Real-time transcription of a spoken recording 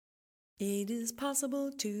It is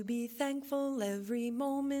possible to be thankful every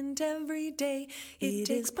moment, every day. It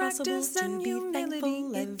takes practice and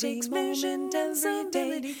humility. It takes vision every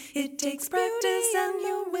day. It takes practice and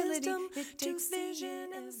humility. It takes vision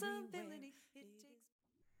and ability.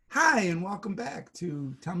 Hi, and welcome back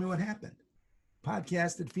to Tell Me What Happened, a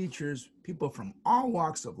podcast that features people from all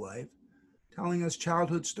walks of life telling us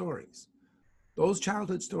childhood stories. Those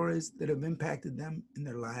childhood stories that have impacted them in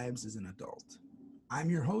their lives as an adult.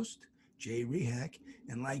 I'm your host, Jay Rehak,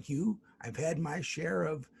 and like you, I've had my share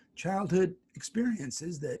of childhood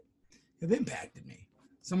experiences that have impacted me.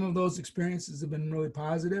 Some of those experiences have been really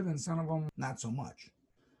positive, and some of them not so much.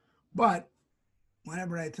 But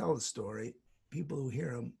whenever I tell the story, people who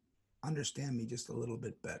hear them understand me just a little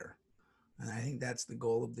bit better. And I think that's the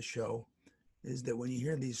goal of the show, is that when you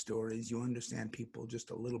hear these stories, you understand people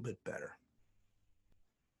just a little bit better.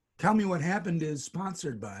 Tell Me What Happened is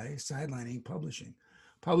sponsored by Sidelining Publishing,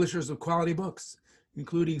 publishers of quality books,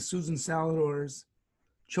 including Susan Salador's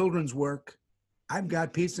children's work, I've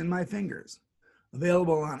Got Peace in My Fingers,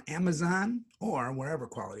 available on Amazon or wherever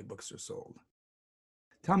quality books are sold.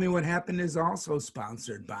 Tell Me What Happened is also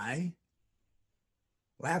sponsored by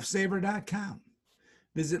LaughSaver.com.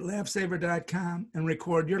 Visit LaughSaver.com and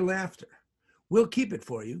record your laughter. We'll keep it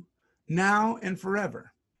for you now and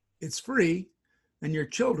forever. It's free, and your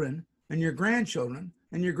children and your grandchildren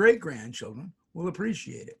and your great-grandchildren will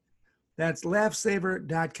appreciate it. That's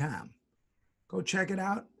LaughSaver.com. Go check it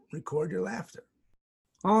out, record your laughter.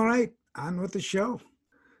 All right, on with the show.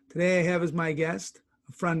 Today I have as my guest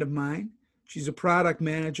a friend of mine. She's a product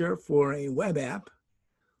manager for a web app.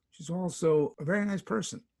 She's also a very nice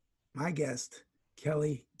person. My guest,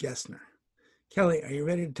 Kelly Gessner. Kelly, are you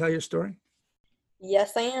ready to tell your story?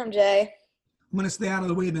 Yes, I am, Jay. I'm going to stay out of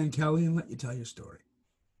the way then, Kelly, and let you tell your story.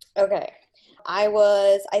 Okay. I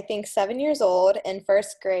was, I think, 7 years old in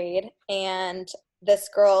first grade, and this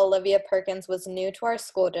girl, Olivia Perkins, was new to our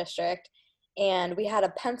school district, and we had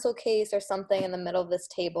a pencil case or something in the middle of this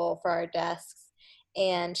table for our desks,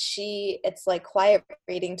 and it's like quiet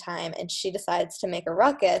reading time, and she decides to make a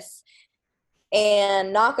ruckus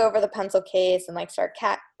and knock over the pencil case and start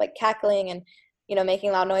cackling and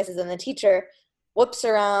making loud noises, and the teacher whoops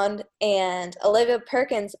around and Olivia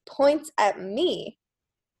Perkins points at me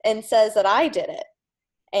and says that I did it.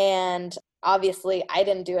 And obviously I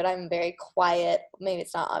didn't do it. I'm very quiet. Maybe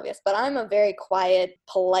it's not obvious, but I'm a very quiet,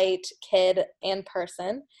 polite kid and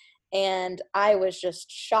person. And I was just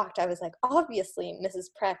shocked. I was like, obviously, Mrs.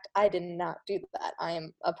 Precht, I did not do that. I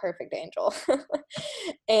am a perfect angel.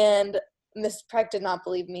 And Mrs. Precht did not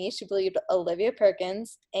believe me. She believed Olivia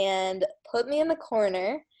Perkins and put me in the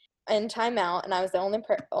corner in timeout. And I was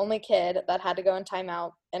the only kid that had to go in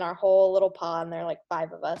timeout in our whole little pod. And there were like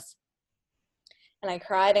 5 of us. And I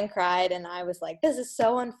cried and cried. And I was like, this is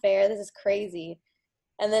so unfair. This is crazy.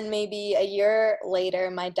 And then maybe a year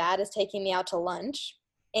later, my dad is taking me out to lunch.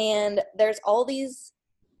 And there's all these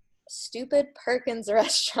stupid Perkins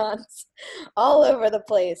restaurants all over the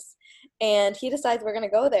place. And he decides we're going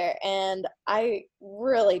to go there. And I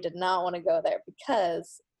really did not want to go there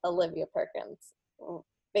because Olivia Perkins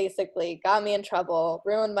basically got me in trouble,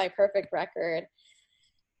 ruined my perfect record.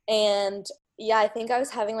 And yeah, I think I was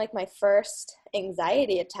having my first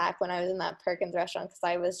anxiety attack when I was in that Perkins restaurant because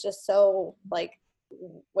I was just so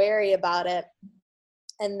wary about it.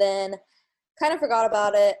 And then kind of forgot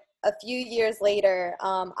about it. A few years later,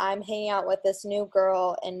 I'm hanging out with this new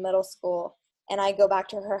girl in middle school, and I go back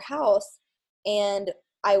to her house, and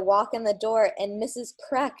I walk in the door, and Mrs.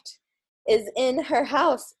 Precht is in her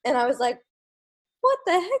house, and I was like, what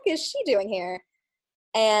the heck is she doing here?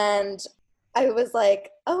 And I was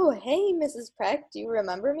like, oh, hey, Mrs. Precht, do you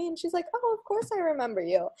remember me? And she's like, oh, of course I remember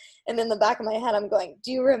you. And in the back of my head, I'm going,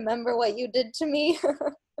 do you remember what you did to me?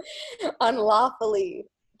 Unlawfully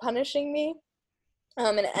punishing me.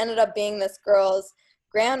 And it ended up being this girl's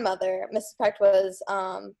grandmother. Mrs. Precht was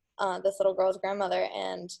this little girl's grandmother,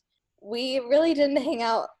 and we really didn't hang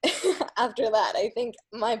out after that. I think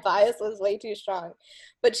my bias was way too strong,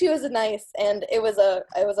 but she was nice, and it was a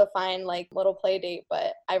fine little play date.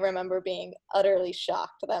 But I remember being utterly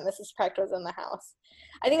shocked that Mrs. Precht was in the house.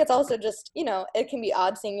 I think it's also just it can be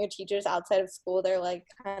odd seeing your teachers outside of school. They're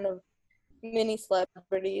kind of mini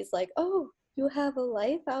celebrities. Oh, you have a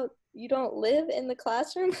life out. You don't live in the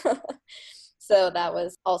classroom. So that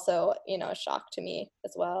was also, a shock to me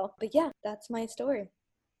as well. But yeah, that's my story.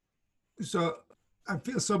 So I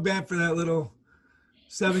feel so bad for that little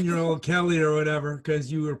 7-year-old Kelly or whatever,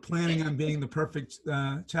 because you were planning on being the perfect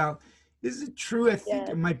child. Is it true? I think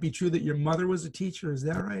it might be true that your mother was a teacher. Is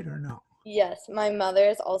that right or no? Yes, my mother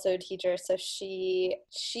is also a teacher, so she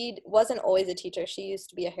wasn't always a teacher. She used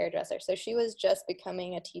to be a hairdresser, so she was just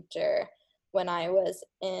becoming a teacher when I was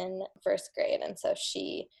in first grade, and so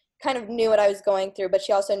she kind of knew what I was going through, but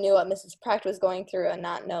she also knew what Mrs. Precht was going through and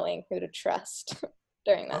not knowing who to trust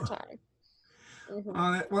during that Oh. time.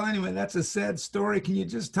 Hmm. Well, anyway, that's a sad story. Can you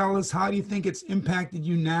just tell us how do you think it's impacted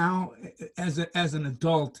you now as an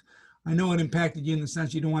adult? I know it impacted you in the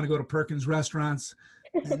sense you don't want to go to Perkins restaurants,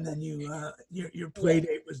 and then your play Yeah.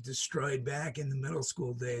 date was destroyed back in the middle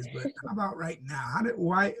school days. But how about right now?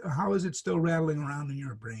 How is it still rattling around in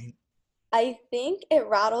your brain? I think it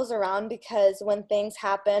rattles around because when things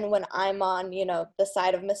happen, when I'm on, the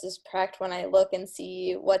side of Mrs. Precht, when I look and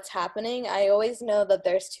see what's happening, I always know that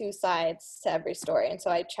there's two sides to every story. And so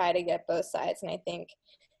I try to get both sides. And I think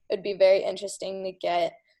it'd be very interesting to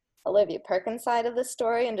get Olivia Perkins' side of the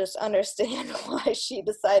story and just understand why she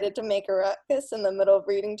decided to make a ruckus in the middle of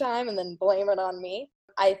reading time and then blame it on me.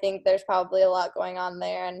 I think there's probably a lot going on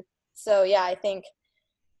there. And so, yeah, I think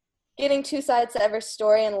getting two sides to every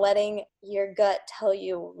story and letting your gut tell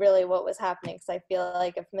you really what was happening. Because I feel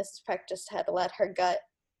like if Mrs. Peck just had let her gut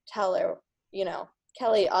tell her,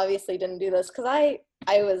 Kelly obviously didn't do this, because I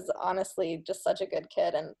was honestly just such a good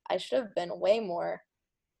kid and I should have been way more.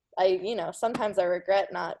 Sometimes I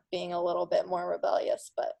regret not being a little bit more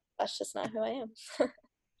rebellious, but that's just not who I am.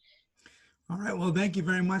 All right. Well, thank you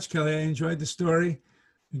very much, Kelly. I enjoyed the story.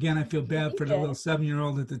 Again, I feel bad for the little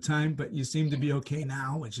 7-year-old at the time, but you seem to be okay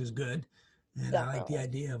now, which is good. And I like the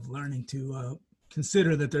idea of learning to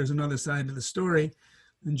consider that there's another side to the story.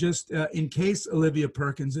 And just in case Olivia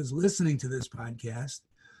Perkins is listening to this podcast,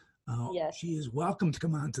 Yes. she is welcome to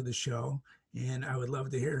come on to the show. And I would love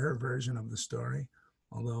to hear her version of the story.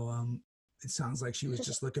 Although it sounds like she was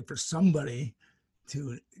just looking for somebody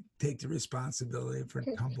to take the responsibility for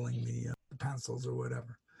tumbling the pencils or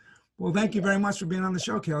whatever. Well, thank you very much for being on the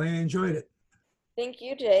show, Kelly. I enjoyed it. Thank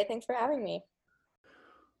you, Jay. Thanks for having me.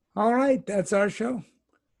 All right, that's our show.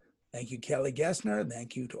 Thank you, Kelly Gessner.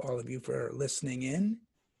 Thank you to all of you for listening in.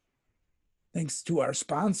 Thanks to our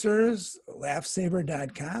sponsors,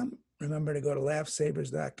 laughsaver.com. Remember to go to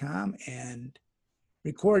laughsavers.com and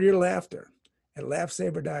record your laughter. At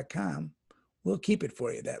laughsaver.com, we'll keep it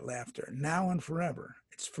for you, that laughter, now and forever.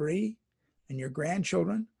 It's free, and your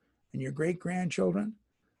grandchildren and your great-grandchildren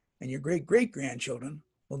and your great-great-grandchildren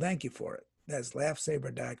will thank you for it. That's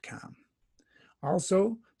laughsaver.com.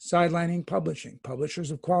 Also, Sidelining Publishing,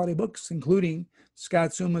 publishers of quality books, including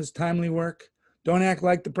Scott Suma's timely work, Don't Act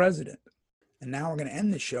Like the President. And now we're going to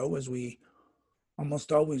end the show, as we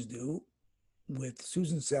almost always do, with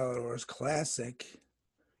Susan Salador's classic,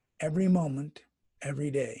 Every Moment,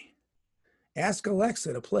 Every Day. Ask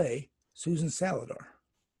Alexa to play Susan Salador.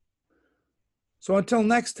 So until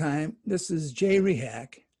next time, this is Jay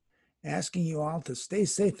Rehak, asking you all to stay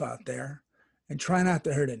safe out there and try not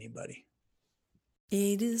to hurt anybody.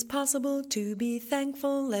 It is possible to be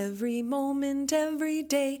thankful every moment, every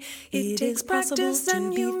day. It takes practice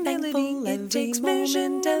and humility. It takes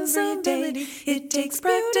vision and civility. It takes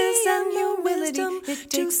practice and humility. It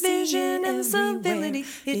takes vision and civility.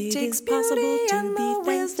 It takes possible to be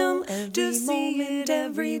wisdom to see it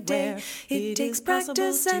everywhere. It takes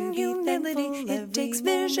practice and humility. It takes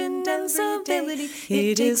vision and civility.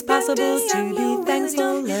 It is possible to be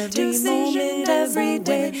thankful every moment, every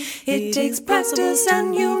day. It takes practice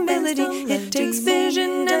and humility. It takes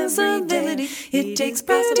vision and civility. It takes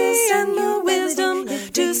practice and wisdom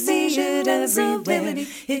to see it everywhere.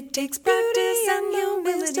 It takes practice and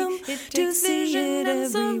wisdom to see it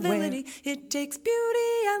everywhere. It takes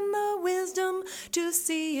beauty and the wisdom to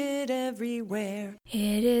see it everywhere.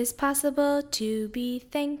 It is possible to be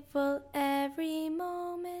thankful every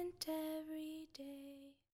moment, every